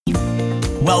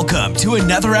Welcome to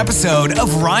another episode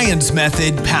of Ryan's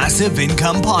Method Passive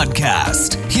Income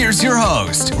Podcast. Here's your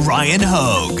host, Ryan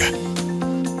Hogue.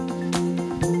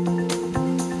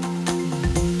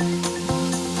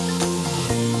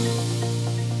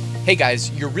 Hey guys,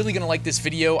 you're really going to like this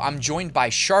video. I'm joined by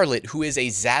Charlotte, who is a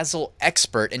Zazzle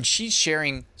expert, and she's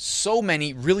sharing so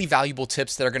many really valuable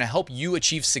tips that are going to help you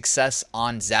achieve success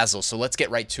on Zazzle. So let's get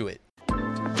right to it.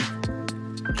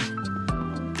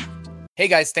 Hey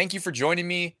guys, thank you for joining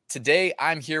me. Today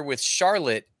I'm here with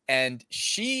Charlotte, and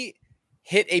she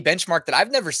hit a benchmark that I've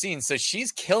never seen. So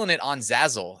she's killing it on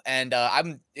Zazzle, and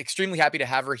I'm extremely happy to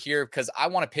have her here because I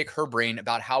want to pick her brain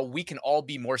about how we can all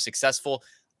be more successful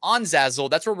on Zazzle.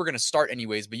 That's where we're going to start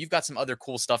anyways, but you've got some other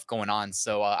cool stuff going on.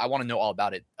 So I want to know all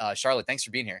about it. Charlotte, thanks for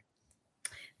being here.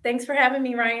 Thanks for having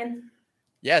me, Ryan.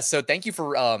 Yeah. So thank you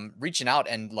for reaching out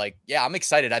and I'm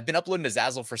excited. I've been uploading to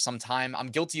Zazzle for some time. I'm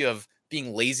guilty of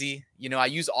being lazy. You know, I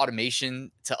use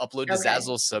automation to upload to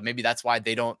Zazzle. So maybe that's why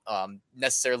they don't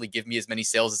necessarily give me as many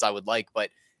sales as I would like, but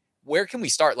where can we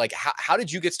start? Like, how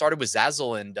did you get started with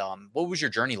Zazzle, and what was your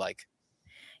journey like?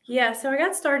 Yeah, so I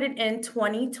got started in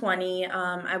 2020.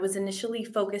 I was initially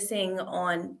focusing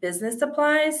on business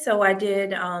supplies. So I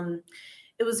did,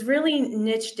 it was really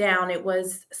niche down. It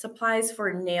was supplies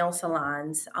for nail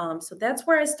salons. So that's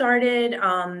where I started.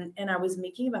 And I was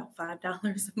making about $5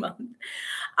 a month.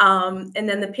 And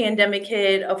then the pandemic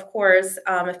hit, of course,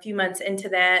 a few months into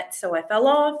that. So I fell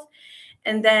off.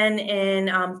 And then in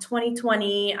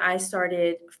 2020, I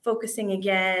started focusing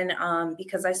again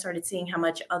because I started seeing how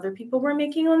much other people were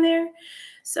making on there.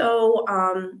 So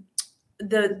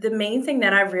the main thing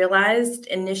that I realized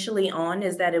initially on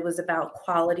is that it was about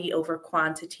quality over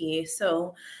quantity.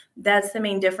 So that's the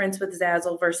main difference with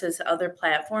Zazzle versus other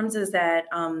platforms, is that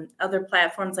other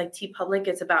platforms like TeePublic,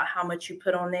 it's about how much you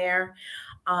put on there.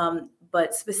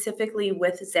 But specifically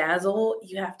with Zazzle,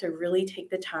 you have to really take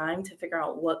the time to figure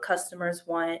out what customers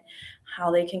want,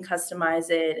 how they can customize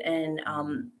it, and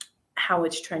how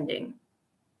it's trending.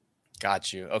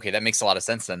 Got you. Okay, that makes a lot of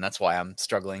sense then. That's why I'm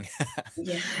struggling.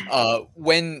 Yeah.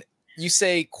 When you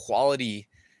say quality,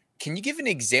 can you give an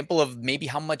example of maybe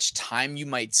how much time you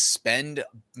might spend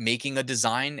making a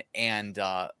design, and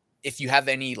if you have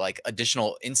any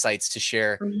additional insights to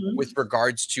share with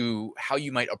regards to how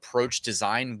you might approach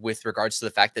design with regards to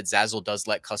the fact that Zazzle does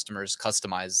let customers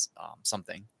customize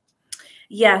something?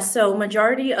 Yeah, so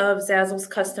majority of Zazzle's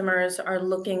customers are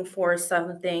looking for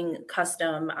something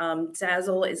custom.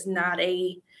 Zazzle is not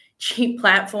a cheap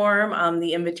platform.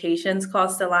 The invitations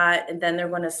cost a lot, and then they're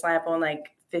going to slap on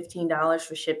 $15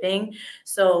 for shipping.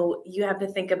 So you have to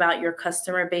think about your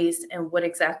customer base and what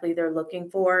exactly they're looking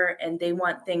for, and they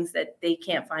want things that they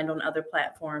can't find on other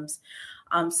platforms.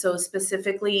 So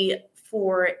specifically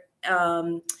for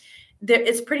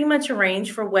it's pretty much a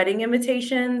range for wedding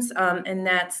invitations. And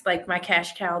that's like my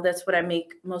cash cow. That's what I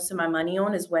make most of my money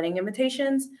on, is wedding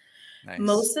invitations. Nice.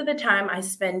 Most of the time I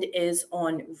spend is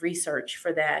on research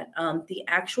for that. The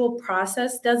actual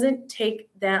process doesn't take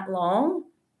that long.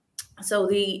 So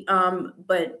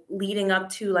but leading up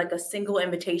to a single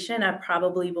invitation, I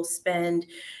probably will spend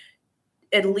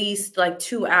at least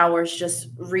 2 hours just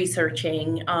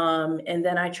researching. And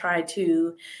then I try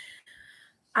to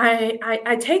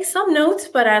I take some notes,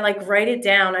 but I write it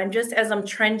down. I'm just, as I'm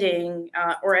trending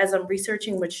or as I'm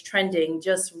researching what's trending,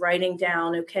 just writing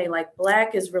down, okay,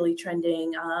 black is really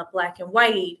trending, black and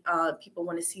white. People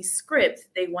want to see script.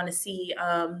 They want to see,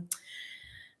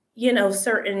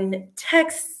 certain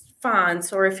text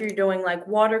fonts, or if you're doing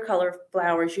watercolor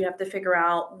flowers, you have to figure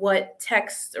out what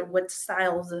text or what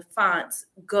styles of fonts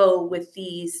go with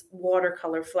these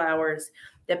watercolor flowers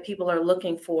that people are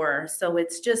looking for. So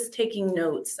it's just taking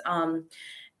notes.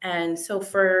 And so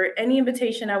for any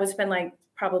invitation, I would spend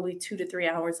probably 2 to 3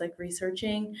 hours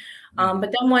researching.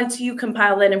 But then once you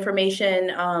compile that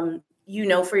information,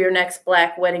 for your next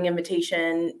Black wedding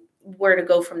invitation, where to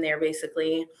go from there,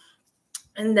 basically.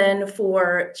 And then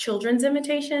for children's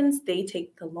invitations, they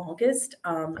take the longest.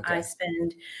 I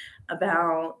spend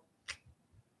about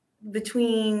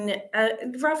between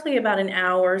roughly about an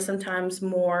hour, sometimes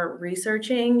more,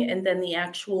 researching. And then the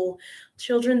actual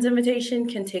children's invitation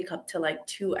can take up to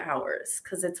 2 hours,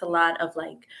 because it's a lot of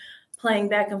playing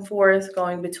back and forth,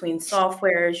 going between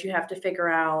softwares. You have to figure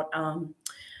out,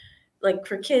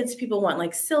 for kids, people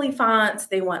want silly fonts.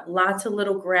 They want lots of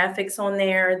little graphics on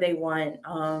there. They want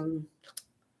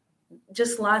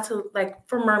just lots of,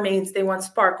 for mermaids, they want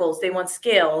sparkles, they want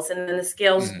scales. And then the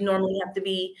scales normally have to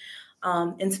be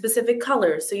in specific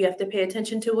colors. So you have to pay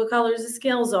attention to what colors the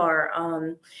scales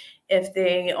are, if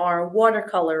they are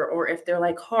watercolor or if they're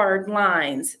hard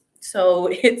lines. So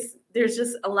there's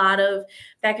just a lot of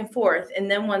back and forth. And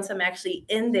then once I'm actually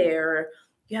in there,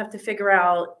 you have to figure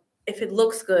out if it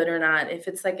looks good or not, if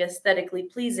it's like aesthetically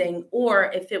pleasing,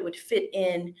 or if it would fit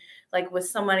in, like with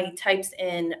somebody types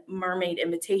in mermaid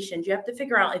invitations, you have to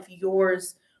figure out if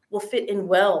yours will fit in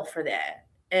well for that,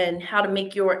 and how to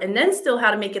make and then still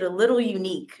how to make it a little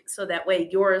unique. So that way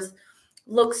yours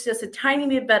looks just a tiny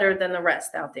bit better than the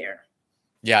rest out there.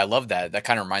 Yeah, I love that. That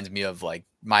kind of reminds me of like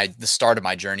the start of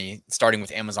my journey, starting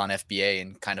with Amazon FBA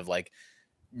and kind of like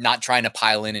not trying to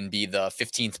pile in and be the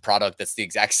 15th product that's the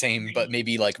exact same, but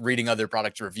maybe like reading other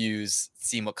product reviews,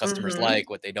 seeing what customers Mm-hmm. like,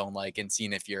 what they don't like, and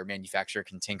seeing if your manufacturer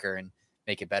can tinker and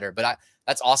make it better. But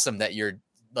that's awesome that you're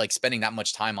like spending that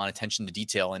much time on attention to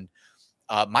detail. And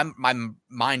my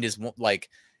mind is like,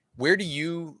 where do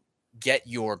you get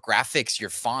your graphics, your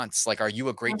fonts? Like, are you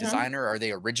a great Mm-hmm. designer? Are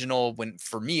they original? When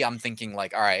for me, I'm thinking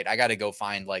like, all right, I got to go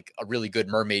find like a really good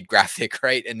mermaid graphic,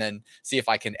 right? And then see if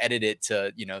I can edit it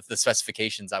to, the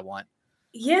specifications I want.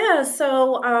 Yeah,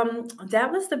 so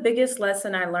that was the biggest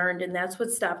lesson I learned, and that's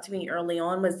what stopped me early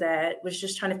on. Was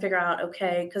just trying to figure out,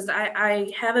 okay, because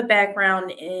I have a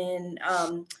background in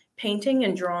painting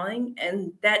and drawing,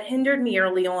 and that hindered me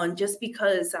early on, just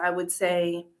because I would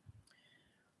say,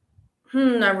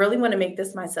 I really want to make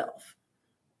this myself.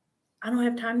 I don't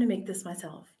have time to make this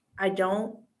myself. I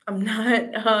don't. I'm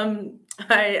not.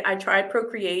 I tried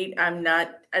Procreate. I'm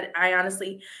not. I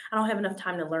honestly, I don't have enough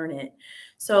time to learn it.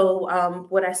 So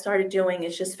what I started doing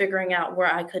is just figuring out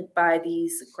where I could buy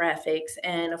these graphics,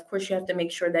 and of course, you have to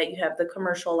make sure that you have the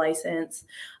commercial license,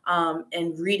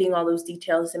 and reading all those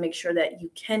details to make sure that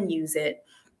you can use it.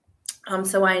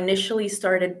 So I initially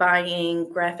started buying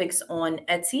graphics on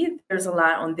Etsy. There's a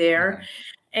lot on there, Mhm.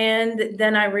 and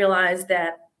then I realized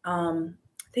that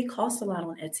they cost a lot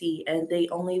on Etsy, and they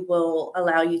only will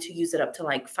allow you to use it up to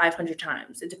like 500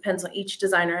 times. It depends on, each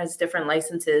designer has different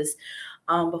licenses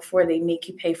before they make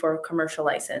you pay for a commercial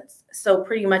license. So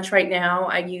pretty much right now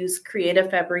I use Creative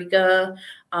Fabrica.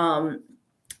 Um,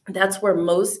 that's where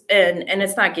most, and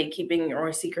it's not gatekeeping or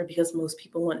a secret, because most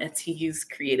people want to use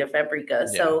Creative Fabrica.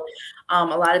 Yeah, So a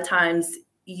lot of times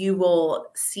you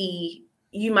might see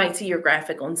your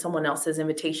graphic on someone else's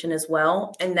invitation as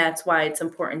well, and that's why it's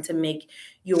important to make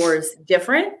yours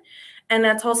different. And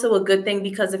that's also a good thing,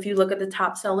 because if you look at the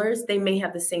top sellers, they may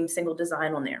have the same single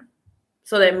design on there,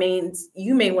 so that means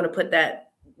you may want to put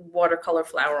that watercolor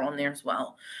flower on there as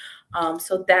well.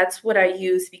 So that's what I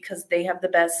use, because they have the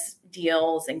best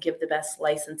deals and give the best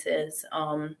licenses.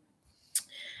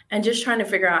 And just trying to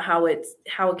figure out how it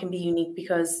can be unique,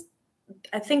 because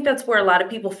I think that's where a lot of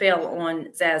people fail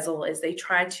on Zazzle, is they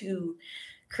try to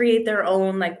create their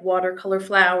own like watercolor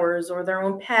flowers or their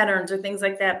own patterns or things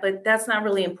like that. But that's not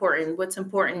really important. What's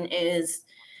important is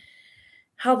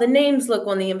how the names look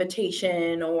on the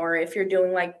invitation, or if you're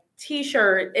doing like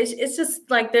t-shirt, it's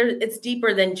just like it's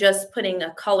deeper than just putting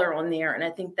a color on there. And I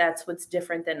think that's what's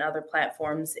different than other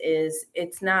platforms, is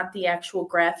it's not the actual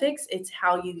graphics, it's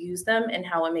how you use them and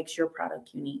how it makes your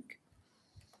product unique.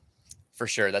 for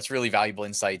sure. That's really valuable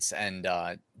insights. And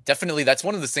definitely that's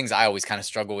one of the things I always kind of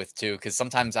struggle with too. Cause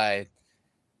sometimes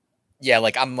yeah,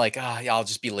 like I'm like, yeah, I'll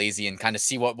just be lazy and kind of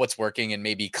see what's working and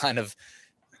maybe kind of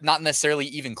not necessarily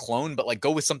even clone, but like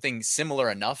go with something similar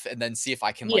enough and then see if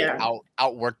I can like Yeah,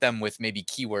 outwork them with maybe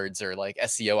keywords or like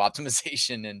SEO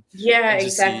optimization yeah, and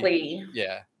just see. exactly.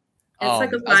 Yeah. It's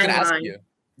like a I was gonna fine ask line. you.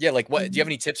 Yeah, like what do you have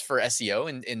Mhm. any tips for SEO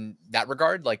in that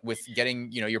regard? Like with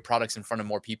getting, your products in front of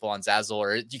more people on Zazzle,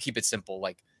 or do you keep it simple,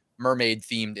 like mermaid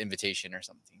themed invitation or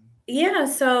something? Yeah,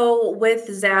 so with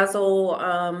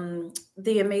Zazzle,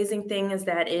 the amazing thing is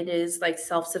that it is like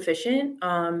self-sufficient.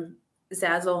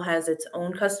 Zazzle has its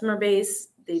own customer base.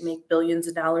 They make billions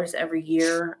of dollars every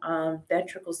year. That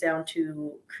trickles down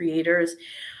to creators.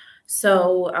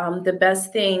 So the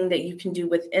best thing that you can do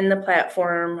within the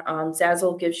platform,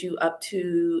 Zazzle gives you up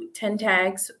to 10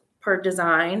 tags per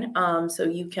design. So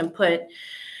you can put,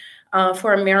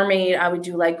 for a mermaid, I would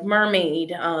do like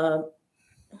mermaid.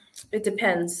 It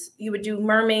depends. You would do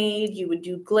mermaid, you would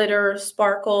do glitter,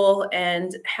 sparkle,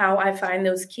 and how I find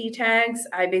those key tags.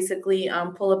 I basically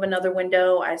pull up another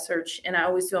window. I search, and I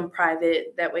always do them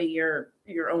private. That way, your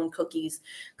own cookies,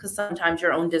 because sometimes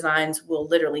your own designs will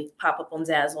literally pop up on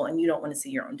Zazzle, and you don't want to see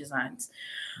your own designs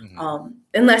Mhm.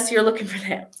 unless you're looking for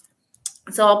that.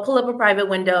 So I'll pull up a private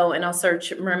window and I'll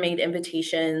search mermaid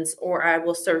invitations, or I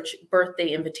will search birthday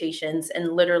invitations,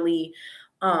 and literally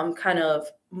kind of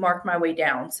mark my way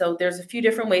down. So there's a few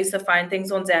different ways to find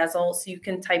things on Zazzle. So you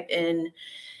can type in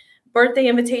birthday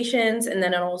invitations, and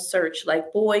then it'll search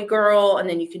like boy, girl, and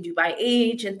then you can do by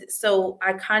age. And so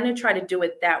I kind of try to do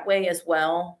it that way as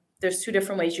well. There's two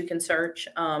different ways you can search.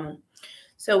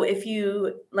 So if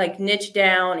you like niche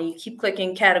down and you keep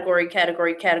clicking category,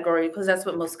 category, category, because that's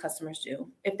what most customers do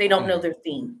if they don't know their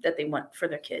theme that they want for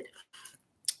their kid.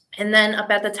 And then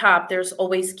up at the top, there's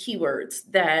always keywords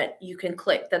that you can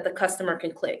click, that the customer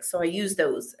can click. So I use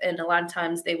those. And a lot of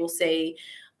times they will say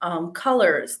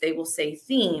colors, they will say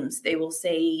themes, they will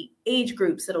say age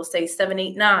groups. It'll say 7,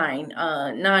 8, 9,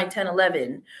 9, 10,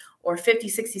 11, or 50,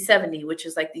 60, 70, which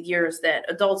is like the years that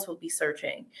adults will be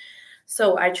searching.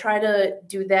 So I try to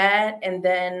do that. And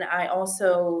then I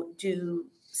also do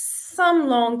some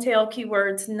long tail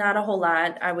keywords, not a whole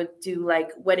lot. I would do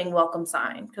like wedding welcome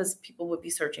sign because people would be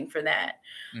searching for that.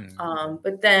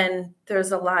 But then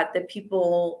there's a lot that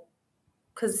people,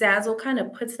 because Zazzle kind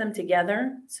of puts them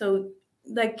together. So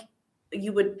like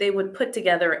they would put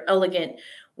together elegant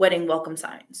wedding welcome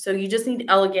sign. So you just need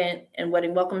elegant and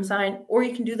wedding welcome sign, or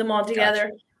you can do them all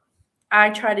together. Gotcha. I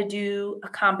try to do a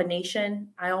combination.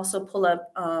 I also pull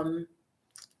up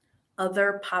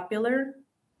other popular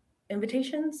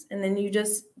invitations. And then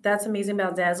that's amazing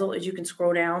about Zazzle is you can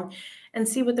scroll down and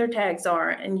see what their tags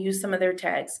are and use some of their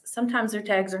tags. Sometimes their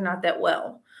tags are not that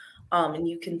well. And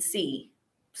you can see.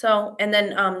 So, and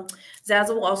then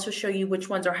Zazzle will also show you which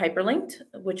ones are hyperlinked,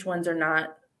 which ones are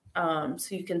not.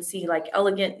 So you can see like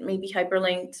elegant, maybe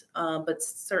hyperlinked, but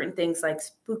certain things like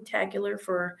spooktacular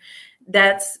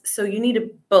so you need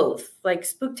both. Like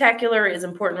spooktacular is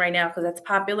important right now because that's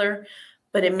popular,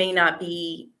 but it may not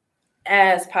be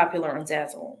as popular on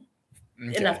Zazzle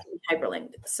enough to be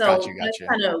hyperlinked. So that's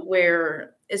kind of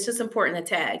where it's just important, the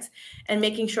tags and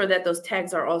making sure that those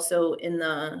tags are also in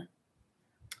the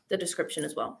description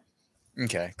as well.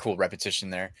 Okay, cool.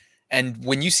 Repetition there. And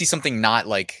when you see something not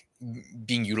like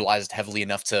being utilized heavily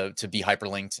enough to be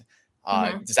hyperlinked,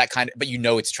 does that but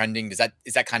it's trending? Is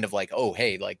that kind of like, oh,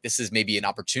 hey, like this is maybe an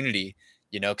opportunity,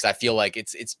 because I feel like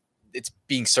it's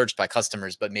being searched by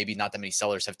customers, but maybe not that many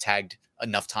sellers have tagged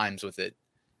enough times with it.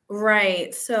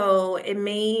 Right. So it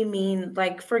may mean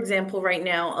like, for example, right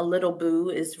now, a little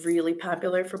boo is really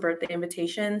popular for birthday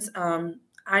invitations.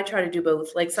 I try to do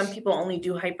both. Like some people only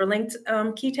do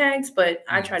hyperlinked key tags, but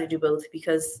I try to do both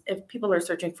because if people are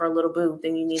searching for a little boo,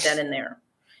 then you need that in there.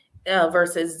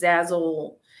 Versus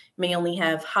Zazzle may only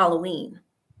have Halloween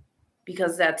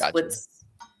because that's what's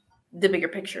the bigger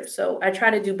picture. So I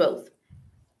try to do both.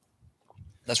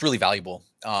 That's really valuable.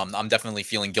 I'm definitely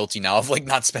feeling guilty now of like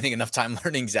not spending enough time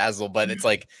learning Zazzle, but it's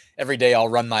like every day I'll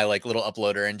run my like little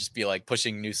uploader and just be like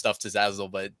pushing new stuff to Zazzle,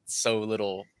 but so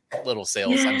little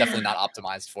sales. I'm definitely not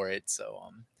optimized for it. So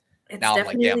now I'm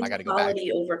like, damn, I got to go back.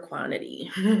 Quality over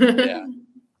quantity. Yeah,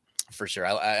 for sure.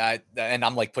 I and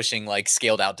I'm like pushing like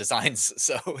scaled out designs.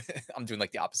 So I'm doing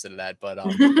like the opposite of that. But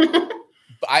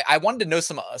but I wanted to know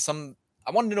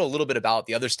I wanted to know a little bit about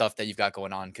the other stuff that you've got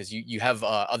going on because you have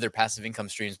other passive income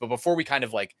streams. But before we kind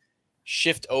of like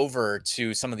shift over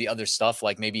to some of the other stuff,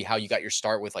 like maybe how you got your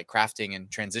start with like crafting and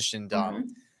transitioned,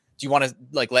 do you want to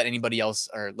like let anybody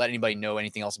know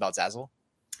anything else about Zazzle?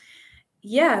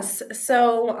 Yes.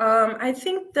 So I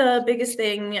think the biggest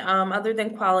thing, other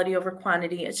than quality over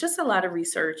quantity, it's just a lot of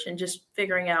research and just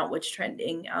figuring out what's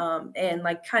trending and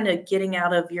like kind of getting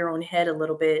out of your own head a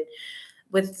little bit.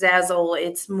 With Zazzle,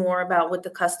 it's more about what the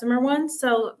customer wants.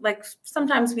 So like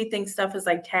sometimes we think stuff is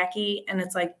like tacky and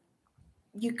it's like,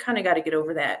 you kind of got to get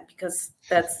over that because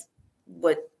that's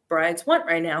what brides want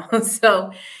right now.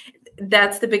 So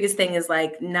that's the biggest thing is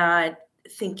like not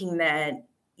thinking that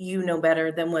you know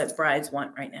better than what brides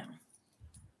want right now.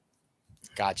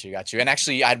 Got you. And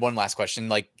actually I had one last question.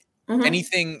 Like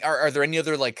anything, are there any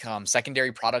other like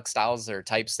secondary product styles or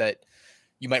types that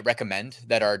you might recommend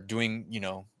that are doing,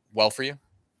 well for you?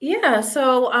 Yeah,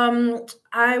 so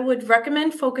I would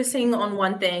recommend focusing on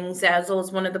one thing. Zazzle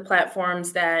is one of the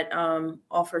platforms that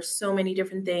offers so many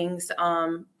different things.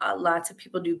 Lots of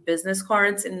people do business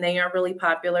cards, and they are really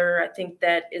popular. I think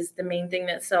that is the main thing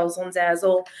that sells on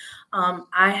Zazzle.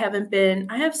 I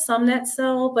have some that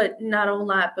sell, but not a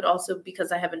lot, but also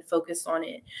because I haven't focused on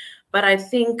it. But I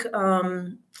think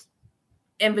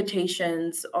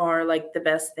invitations are like the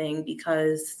best thing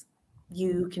because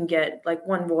you can get like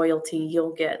one royalty,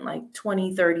 you'll get like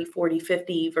 20, 30, 40,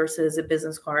 50 versus a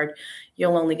business card.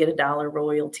 You'll only get $1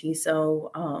 royalty. So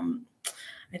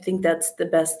I think that's the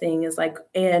best thing is like,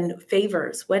 and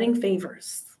favors, wedding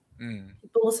favors.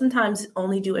 People will sometimes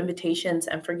only do invitations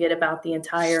and forget about the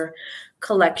entire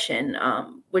collection,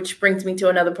 which brings me to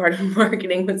another part of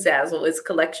marketing with Zazzle is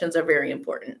collections are very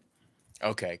important.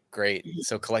 Okay, great.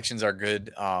 So collections are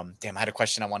good. Damn, I had a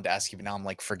question I wanted to ask you, but now I'm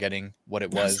like forgetting what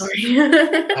it was. Sorry.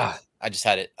 I just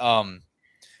had it.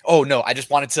 Oh no, I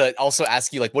just wanted to also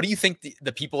ask you, like, what do you think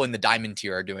the people in the diamond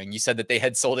tier are doing? You said that they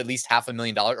had sold at least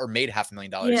 $500,000 or made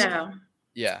 $500,000. Yeah.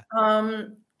 Yeah.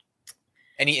 Um,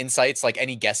 Any insights, like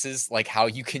any guesses, like how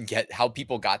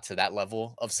people got to that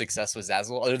level of success with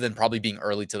Zazzle, other than probably being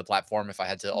early to the platform, if I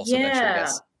had to also venture a yeah.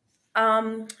 guess?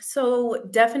 So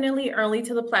definitely early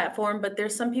to the platform, but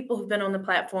there's some people who've been on the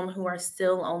platform who are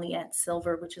still only at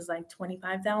silver, which is like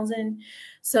 25,000.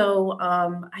 So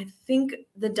I think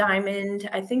the diamond,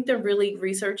 I think they're really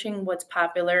researching what's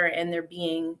popular and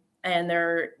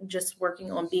they're just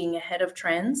working on being ahead of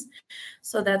trends.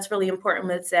 So that's really important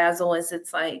with Zazzle is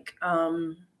it's like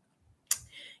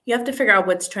you have to figure out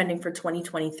what's trending for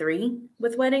 2023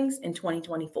 with weddings in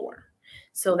 2024.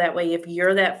 So that way, if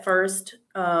you're that first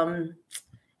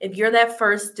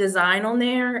design on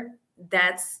there,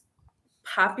 that's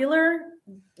popular.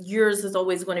 Yours is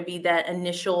always going to be that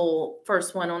initial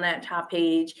first one on that top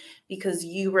page because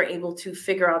you were able to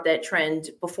figure out that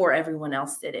trend before everyone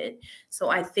else did it. So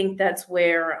I think that's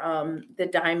where the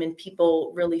diamond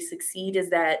people really succeed is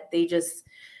that they just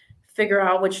figure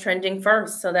out what's trending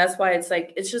first. So that's why it's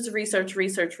like it's just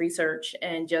research,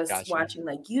 and just Got you. watching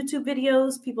like YouTube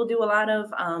videos. People do a lot of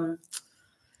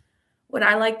what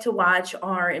I like to watch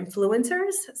are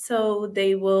influencers. So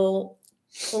they will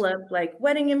pull up like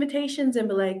wedding invitations and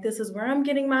be like, this is where I'm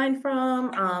getting mine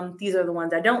from. These are the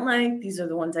ones I don't like. These are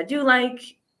the ones I do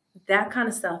like. That kind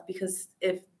of stuff. Because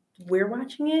if we're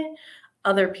watching it,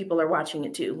 other people are watching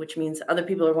it too, which means other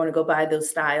people are going to go buy those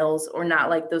styles or not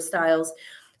like those styles.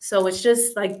 So it's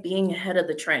just like being ahead of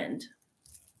the trend.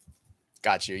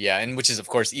 Got you. Yeah, and which is of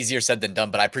course easier said than done,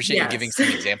 but I appreciate you giving Yes.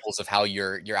 some examples of how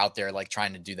you're out there like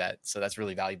trying to do that. So that's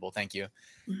really valuable. Thank you.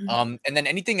 Mhm. And then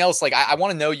anything else? Like I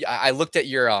want to know. I looked at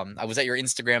your I was at your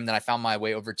Instagram, then I found my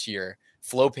way over to your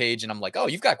Flow page, and I'm like, oh,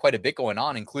 you've got quite a bit going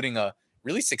on, including a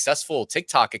really successful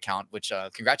TikTok account. Which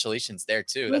congratulations there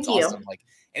too. That's Thank you. awesome. Like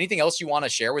anything else you want to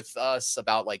share with us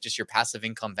about like just your passive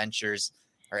income ventures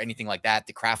or anything like that,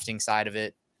 the crafting side of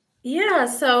it? Yeah,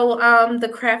 so the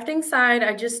crafting side,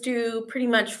 I just do pretty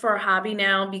much for a hobby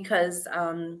now because,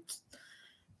 and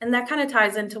that kind of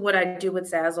ties into what I do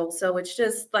with Zazzle. So it's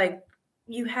just like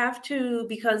you have to,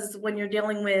 because when you're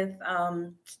dealing with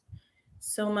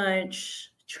so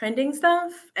much trending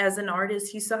stuff as an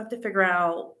artist, you still have to figure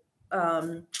out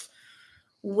um,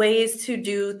 ways to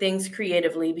do things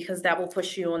creatively because that will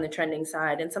push you on the trending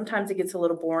side. And sometimes it gets a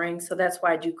little boring. So that's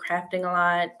why I do crafting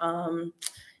a lot.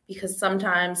 Because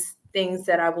sometimes things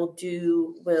that I will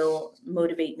do will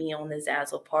motivate me on the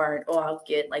Zazzle part, or I'll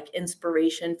get like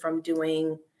inspiration from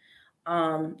doing,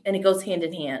 and it goes hand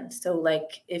in hand. So,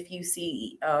 like, if you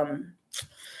see,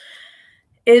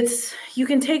 it's you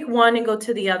can take one and go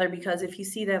to the other because if you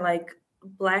see that like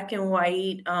black and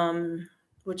white,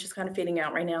 which is kind of fading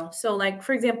out right now. So, like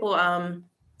for example,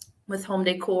 with home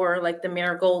decor, like the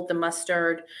marigold, the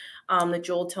mustard, the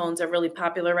jewel tones are really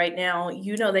popular right now.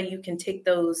 You know that you can take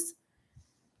those.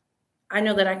 I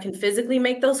know that I can physically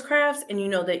make those crafts, and you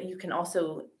know that you can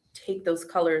also take those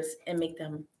colors and make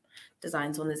them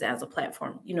designs on the Zazzle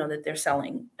platform. You know that they're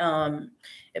selling.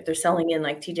 If they're selling in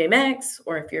like TJ Maxx,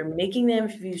 or if you're making them,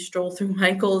 if you stroll through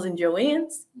Michael's and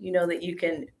Joann's, you know that you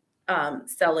can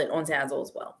sell it on Zazzle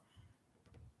as well.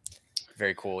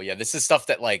 Very cool. Yeah, this is stuff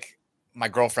that like my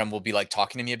girlfriend will be like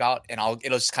talking to me about, and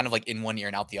it'll just kind of like in one ear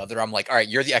and out the other. I'm like, all right,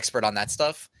 you're the expert on that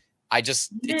stuff. It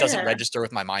doesn't Yeah. register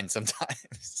with my mind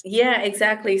sometimes. Yeah,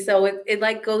 exactly. So it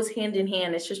like goes hand in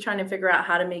hand. It's just trying to figure out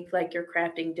how to make like your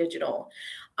crafting digital.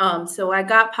 So I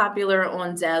got popular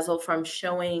on Zazzle from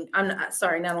showing, I'm not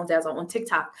sorry, not on Zazzle, on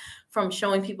TikTok from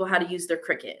showing people how to use their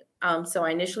Cricut. So I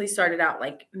initially started out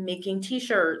like making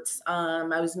t-shirts.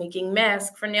 I was making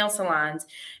masks for nail salons,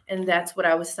 and that's what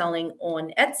I was selling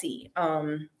on Etsy.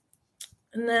 And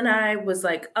then I was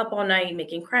like up all night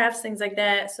making crafts, things like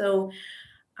that. So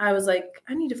I was like,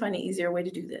 I need to find an easier way to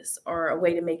do this or a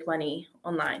way to make money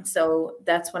online. So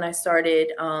that's when I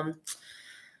started on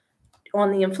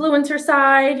the influencer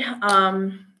side.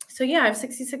 So yeah, I have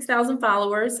 66,000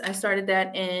 followers. I started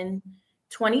that in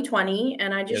 2020,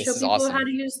 and I Yeah, just this show is people how awesome.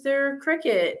 to use their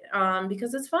Cricut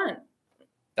because it's fun and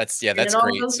That's it all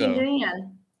great. goes hand So in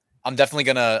hand. I'm definitely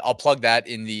I'll plug that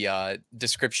in the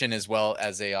description as well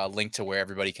as a link to where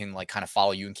everybody can like kind of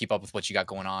follow you and keep up with what you got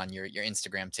going on, your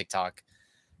Instagram, TikTok.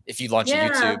 If you launch a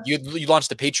YouTube, Yeah. you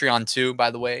launched a Patreon too,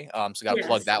 by the way. So got to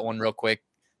plug Yes. that one real quick.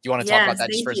 Do you want to talk about Yes. that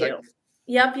just Thank for a sec? you.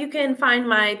 Yep, you can find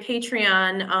my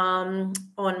Patreon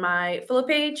on my Philip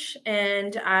page,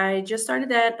 and I just started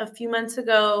that a few months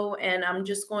ago, and I'm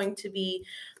just going to be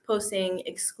posting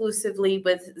exclusively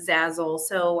with Zazzle.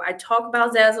 So I talk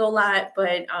about Zazzle a lot,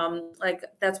 but like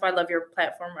that's why I love your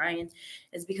platform, Ryan,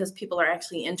 is because people are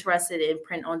actually interested in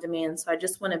print on demand. So I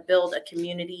just want to build a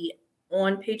community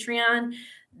on Patreon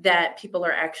that people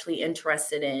are actually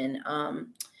interested in.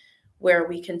 Where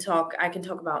I can talk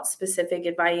about specific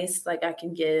advice. Like I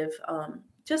can give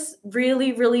just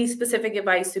really, really specific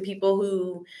advice to people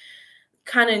who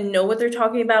kind of know what they're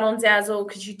talking about on Zazzle,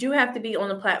 because you do have to be on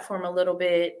the platform a little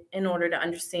bit in order to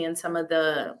understand some of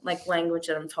the like language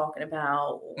that I'm talking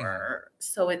about. Or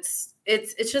so it's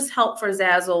just help for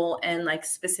Zazzle and like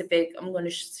specific. I'm going to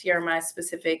share my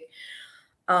specific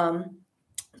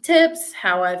tips,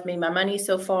 how I've made my money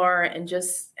so far, and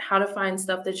just how to find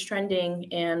stuff that's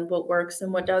trending and what works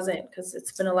and what doesn't, because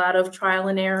it's been a lot of trial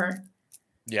and error.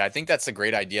 Yeah, I think that's a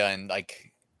great idea. And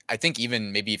like, I think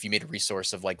even maybe if you made a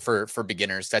resource of like for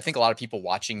beginners, I think a lot of people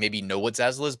watching maybe know what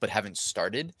Zazzle is, but haven't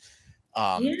started.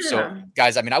 So Yeah.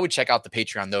 guys, I mean, I would check out the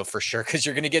Patreon though, for sure. Cause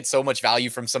you're going to get so much value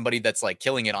from somebody that's like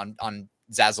killing it on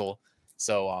Zazzle.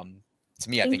 So, to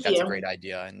me, I think Thank that's a you. great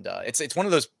idea. And, it's one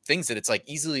of those things that it's like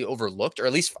easily overlooked, or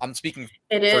at least I'm speaking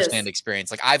It is. firsthand experience.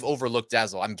 Like I've overlooked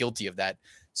Zazzle. I'm guilty of that.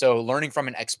 So learning from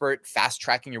an expert, fast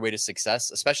tracking your way to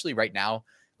success, especially right now,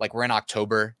 like we're in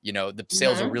October, the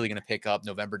sales are Mhm. really going to pick up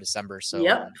November, December. So,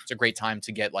 Yep. it's a great time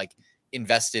to get like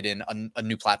invested in a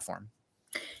new platform.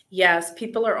 Yes,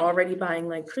 people are already buying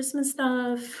like Christmas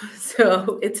stuff.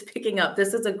 So it's picking up.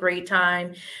 This is a great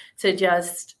time to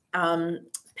just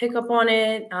pick up on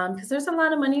it, because there's a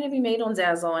lot of money to be made on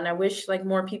Zazzle. And I wish like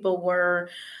more people were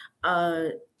uh,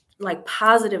 like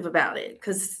positive about it,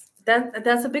 because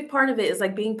that's a big part of it, is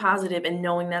like being positive and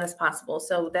knowing that it's possible.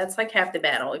 So that's like half the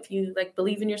battle. If you like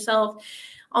believe in yourself,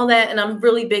 all that. And I'm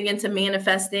really big into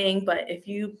manifesting, but if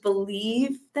you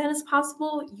believe that it's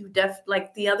possible,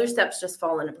 like the other steps just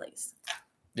fall into place.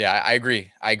 Yeah, I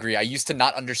agree. I agree. I used to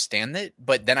not understand it,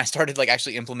 but then I started like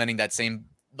actually implementing that same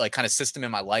like kind of system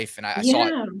in my life, and I saw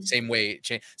it Yeah, the same way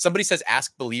change. Somebody says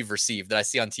 "ask, believe, receive" that I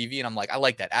see on TV, and I'm like, I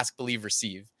like that. Ask, believe,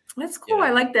 receive. that's You cool. I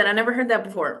know, like that. I never heard that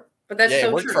before, but yeah, that's it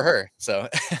so worked for true. her. So,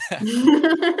 That's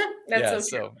yeah. so true.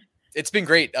 So it's been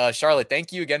great, Charlotte.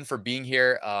 Thank you again for being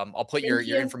here. I'll put your Thank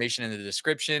your you. information in the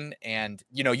description, and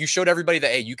you showed everybody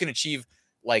that hey, you can achieve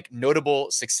like notable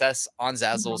success on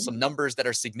Zazzle, some Mhm. numbers that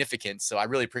are significant. So I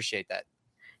really appreciate that.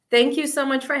 Thank you so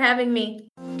much for having me.